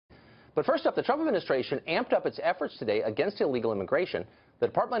But first up, the Trump administration amped up its efforts today against illegal immigration. The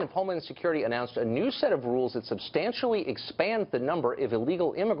Department of Homeland Security announced a new set of rules that substantially expands the number of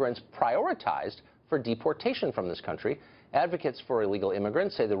illegal immigrants prioritized for deportation from this country. Advocates for illegal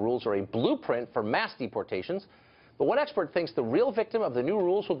immigrants say the rules are a blueprint for mass deportations. But one expert thinks the real victim of the new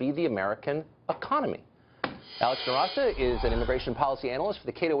rules will be the American economy. Alex Nowrasteh is an immigration policy analyst for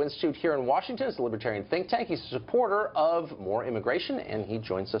the Cato Institute here in Washington. It's a libertarian think tank. He's a supporter of more immigration, and he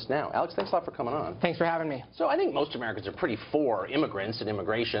joins us now. Alex, thanks a lot for coming on. Thanks for having me. So I think most Americans are pretty for immigrants and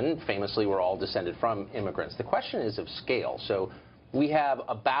immigration. Famously, we're all descended from immigrants. The question is of scale. So we have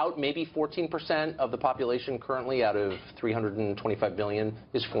about maybe 14% of the population currently out of 325 billion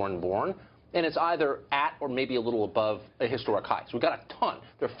is foreign-born. And it's either at or maybe a little above a historic high. So we've got a ton.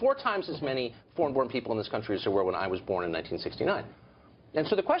 There are 4 times as many foreign-born people in this country as there were when I was born in 1969. And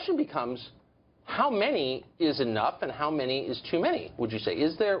so the question becomes, how many is enough and how many is too many, would you say?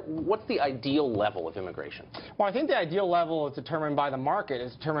 What's the ideal level of immigration? Well, I think the ideal level is determined by the market.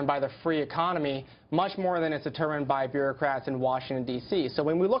 It's determined by the free economy, much more than it's determined by bureaucrats in Washington, D.C. So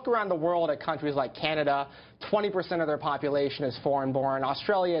when we look around the world at countries like Canada, 20% of their population is foreign-born.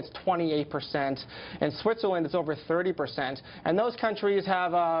 Australia, it's 28%. In Switzerland, it's over 30%. And those countries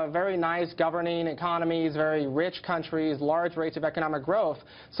have very nice governing economies, very rich countries, large rates of economic growth.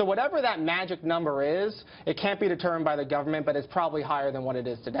 So whatever that magic number is, it can't be determined by the government, but it's probably higher than what it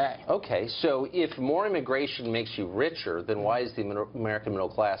is today. Okay, so if more immigration makes you richer, then why is the American middle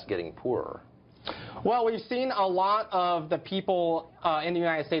class getting poorer? Well, we've seen a lot of the people in the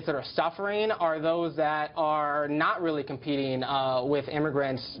United States that are suffering are those that are not really competing with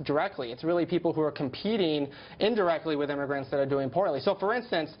immigrants directly. It's really people who are competing indirectly with immigrants that are doing poorly. So, for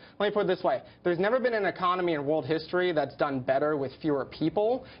instance, let me put it this way. There's never been an economy in world history that's done better with fewer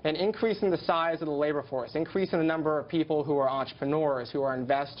people, and increasing the size of the labor force, increasing the number of people who are entrepreneurs, who are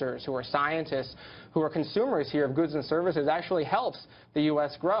investors, who are scientists, who are consumers here of goods and services actually helps the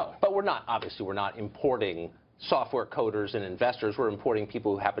U.S. grow. But obviously we're not importing software coders and investors. We're importing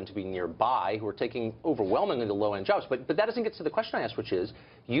people who happen to be nearby, who are taking overwhelmingly the low-end jobs. But that doesn't get to the question I asked, which is,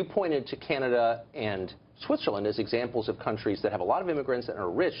 you pointed to Canada and Switzerland as examples of countries that have a lot of immigrants and are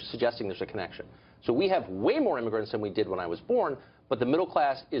rich, suggesting there's a connection. So we have way more immigrants than we did when I was born, but the middle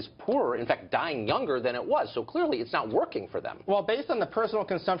class is poorer, in fact, dying younger than it was. So clearly, it's not working for them. Well, based on the Personal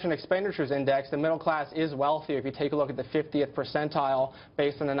Consumption Expenditures Index, the middle class is wealthier if you take a look at the 50th percentile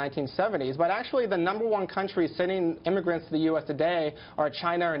based on the 1970s. But actually, the #1 countries sending immigrants to the U.S. today are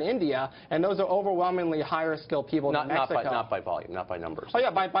China and India, and those are overwhelmingly higher skilled people than Mexico. Not by volume, not by numbers. Oh,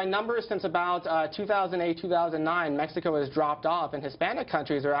 yeah, by numbers, since about 2008, 2009, Mexico has dropped off, and Hispanic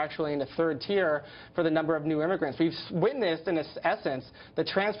countries are actually in the 3rd tier for the number of new immigrants. We've witnessed, in essence, the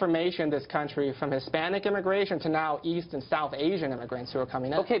transformation of this country from Hispanic immigration to now East and South Asian immigrants who are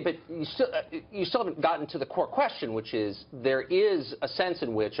coming in. Okay, but you still haven't gotten to the core question, which is there is a sense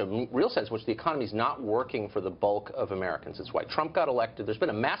in which, a real sense in which the economy is not working for the bulk of Americans. It's why Trump got elected. There's been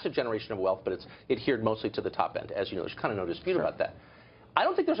a massive generation of wealth, but it's adhered mostly to the top end. As you know, there's kind of no dispute about that. I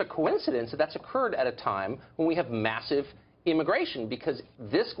don't think there's a coincidence that that's occurred at a time when we have massive immigration, because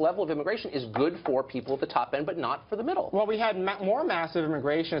this level of immigration is good for people at the top end, but not for the middle. Well, we had more massive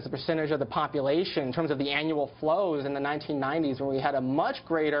immigration as a percentage of the population in terms of the annual flows in the 1990s, when we had a much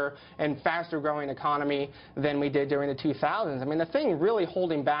greater and faster growing economy than we did during the 2000s. I mean, the thing really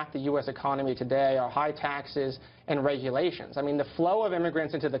holding back the U.S. economy today are high taxes and regulations. I mean, the flow of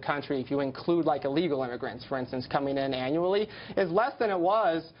immigrants into the country, if you include like illegal immigrants, for instance, coming in annually, is less than it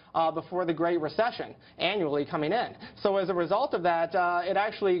was before the Great Recession, annually coming in. So as a result of that, it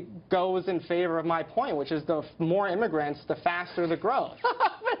actually goes in favor of my point, which is the more immigrants, the faster the growth.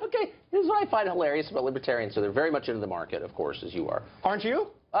 Okay, this is what I find hilarious about libertarians. So they're very much into the market, of course, as you are. Aren't you?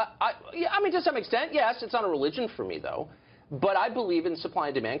 Yeah, I mean, to some extent, yes. It's not a religion for me, though. But I believe in supply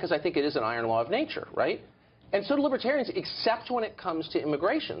and demand because I think it is an iron law of nature, right? And so do libertarians, except when it comes to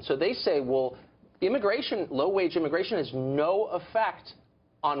immigration. So they say, well, immigration, low-wage immigration, has no effect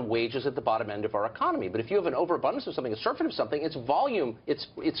on wages at the bottom end of our economy. But if you have an overabundance of something, a surfeit of something, its volume, its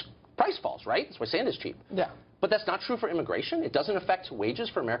price falls, right? That's why sand is cheap. Yeah. But that's not true for immigration? It doesn't affect wages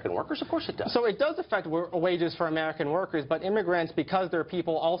for American workers? Of course it does. So it does affect wages for American workers, but immigrants, because they're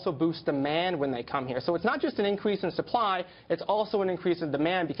people, also boost demand when they come here. So it's not just an increase in supply, it's also an increase in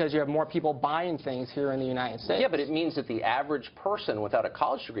demand because you have more people buying things here in the United States. Yeah, but it means that the average person without a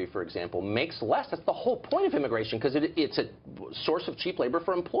college degree, for example, makes less. That's the whole point of immigration, because it's a source of cheap labor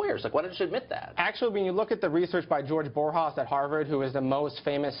for employers. Like, why don't you admit that? Actually, when you look at the research by George Borjas at Harvard, who is the most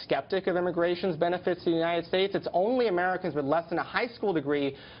famous skeptic of immigration's benefits to the United States, States, it's only Americans with less than a high school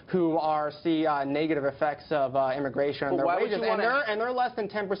degree who see negative effects of immigration on their wages, and they're less than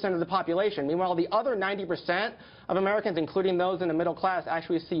 10% of the population. Meanwhile, the other 90% of Americans, including those in the middle class,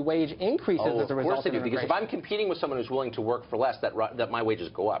 actually see wage increases as a result of immigration. Of course they do, because if I'm competing with someone who's willing to work for less, that my wages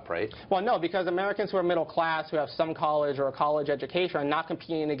go up, right? Well, no, because Americans who are middle class, who have some college or a college education, are not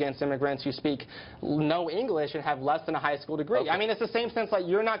competing against immigrants who speak no English and have less than a high school degree. Okay. I mean, it's the same sense like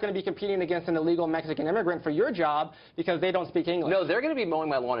you're not going to be competing against an illegal Mexican immigrant for your job because they don't speak English. No, they're going to be mowing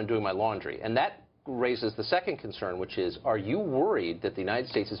my lawn and doing my laundry, and that raises the second concern, which is, are you worried that the United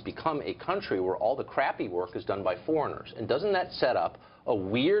States has become a country where all the crappy work is done by foreigners? And doesn't that set up a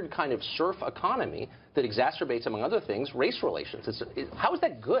weird kind of serf economy that exacerbates, among other things, race relations? How is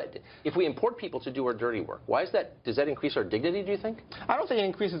that good if we import people to do our dirty work? Why is that? Does that increase our dignity, do you think? I don't think it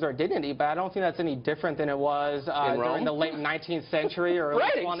increases our dignity, but I don't think that's any different than it was during the late 19th century or early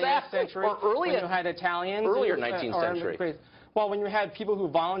 20th century, or early, when you had Italians. Earlier 19th century. Well, when you had people who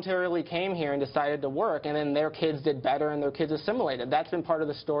voluntarily came here and decided to work, and then their kids did better and their kids assimilated. That's been part of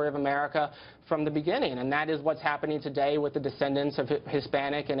the story of America from the beginning, and that is what's happening today with the descendants of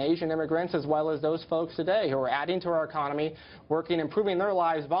Hispanic and Asian immigrants, as well as those folks today who are adding to our economy, working, improving their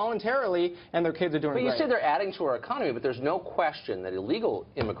lives voluntarily, and their kids are doing great. But you say they're adding to our economy, but there's no question that illegal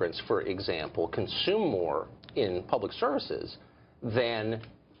immigrants, for example, consume more in public services than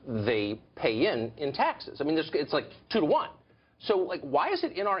they pay in taxes. I mean, it's like 2 to 1. So, like, why is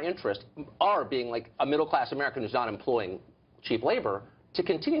it in our interest, our being like a middle-class American who's not employing cheap labor, to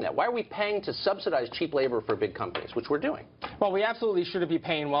continue that? Why are we paying to subsidize cheap labor for big companies, which we're doing? Well, we absolutely shouldn't be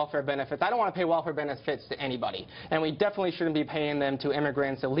paying welfare benefits. I don't want to pay welfare benefits to anybody, and we definitely shouldn't be paying them to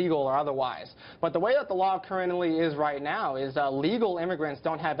immigrants, illegal or otherwise. But the way that the law currently is right now is legal immigrants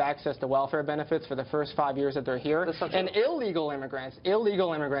don't have access to welfare benefits for the first 5 years that they're here, and illegal immigrants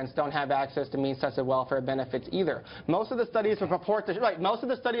don't have access to means-tested welfare benefits either. Most of the studies would purport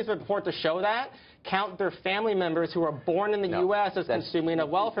to show that count their family members who are born in the U.S. as consuming of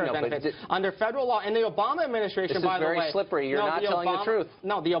welfare benefits. Under federal law, and the Obama administration, by the way... This is very slippery. You're not telling the truth.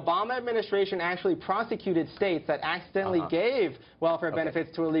 No, the Obama administration actually prosecuted states that accidentally gave welfare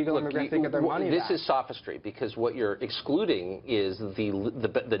benefits to illegal immigrants to get their money back. This is sophistry, because what you're excluding is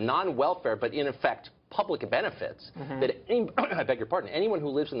the non-welfare, but in effect public benefits that, I beg your pardon, anyone who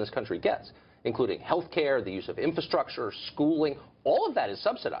lives in this country gets, including health care, the use of infrastructure, schooling. All of that is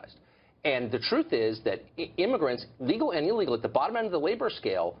subsidized. And the truth is that immigrants, legal and illegal, at the bottom end of the labor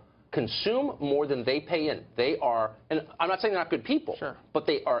scale, consume more than they pay in. They are, and I'm not saying they're not good people, but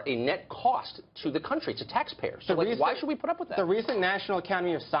they are a net cost to the country, to taxpayers. So why should we put up with that? The recent National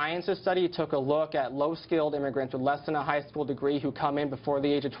Academy of Sciences study took a look at low-skilled immigrants with less than a high school degree who come in before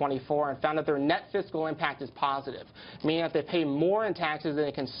the age of 24 and found that their net fiscal impact is positive, meaning that they pay more in taxes than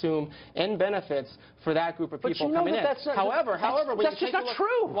they consume in benefits for that group of people coming in. However, that's just not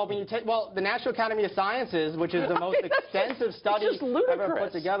true. Well, the National Academy of Sciences, which is the most extensive study ever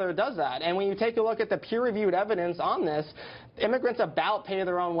put together, does that. And when you take a look at the peer-reviewed evidence on this, immigrants about pay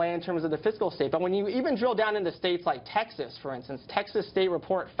their own way in terms of the fiscal state. But when you even drill down into states like Texas, for instance, Texas State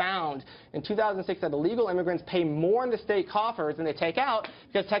Report found in 2006 that illegal immigrants pay more in the state coffers than they take out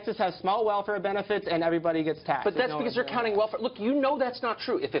because Texas has small welfare benefits and everybody gets taxed. But that's because they're counting welfare. Look, you know that's not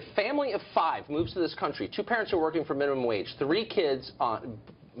true. If a family of 5 moves to this country, 2 parents are working for minimum wage, 3 kids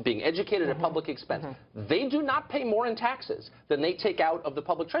being educated at public expense, they do not pay more in taxes than they take out of the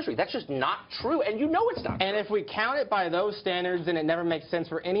public treasury. That's just not true, and you know it's not true. And if we count it by those standards, then it never makes sense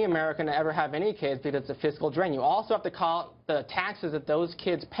for any American to ever have any kids because it's a fiscal drain. You also have to count the taxes that those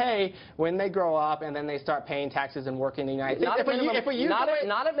kids pay when they grow up and then they start paying taxes and work in the United States. Not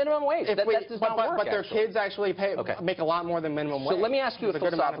at minimum wage. That does not work, but their kids actually make a lot more than minimum wage. So let me ask you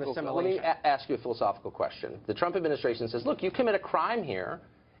a philosophical question. The Trump administration says, look, you commit a crime here,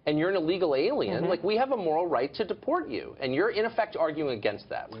 and you're an illegal alien, like, we have a moral right to deport you. And you're, in effect, arguing against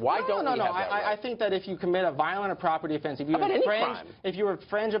that. Why don't we have that right? I think that if you commit a violent or property offense, if you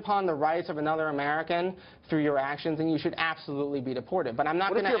infringe upon the rights of another American through your actions, then you should absolutely be deported. But I'm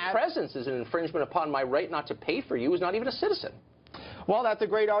not going to... What if your presence is an infringement upon my right not to pay for you who's not even a citizen? Well, that's a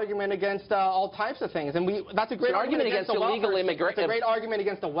great argument against all types of things, and that's a great argument against illegal immigration. It's a great argument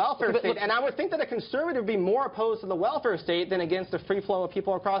against the welfare state, and I would think that a conservative would be more opposed to the welfare state than against the free flow of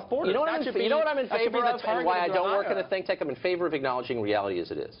people across borders. You know what I'm in favor of, and why I don't work in a think tank? I'm in favor of acknowledging reality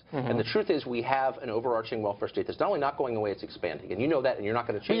as it is. And the truth is, we have an overarching welfare state that's not only not going away, it's expanding, and you know that, and you're not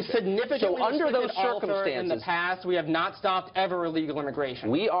going to change it. So under those circumstances, in the past, we have not stopped ever illegal immigration.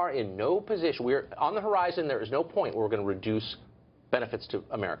 We are in no position. We're on the horizon. There is no point where we're going to reduce benefits to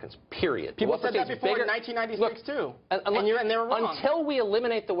Americans, period. People said that before in 1996, too. And they were wrong. Until we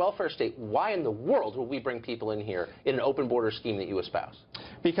eliminate the welfare state, why in the world will we bring people in here in an open border scheme that you espouse?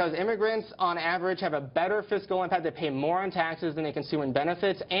 Because immigrants, on average, have a better fiscal impact. They pay more in taxes than they consume in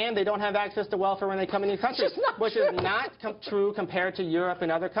benefits, and they don't have access to welfare when they come into the country, which is not true compared to Europe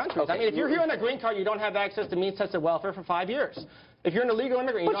and other countries. Okay. I mean, if you're here on a green card, you don't have access to means tested welfare for 5 years. If you're an illegal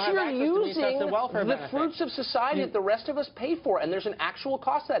immigrant, you don't have access to means tested welfare benefits. The fruits of society that the rest of us pay for, and there's an actual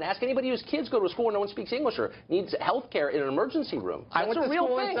cost to that. Ask anybody whose kids go to a school where no one speaks English or needs health care in an emergency room. I went to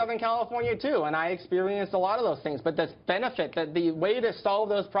school in Southern California, too, and I experienced a lot of those things. But the benefit, the way to solve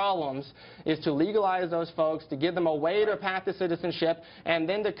those problems is to legalize those folks, to give them a way to path to citizenship, and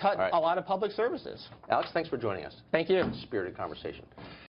then to cut a lot of public services. Alex, thanks for joining us. Thank you. Spirited conversation.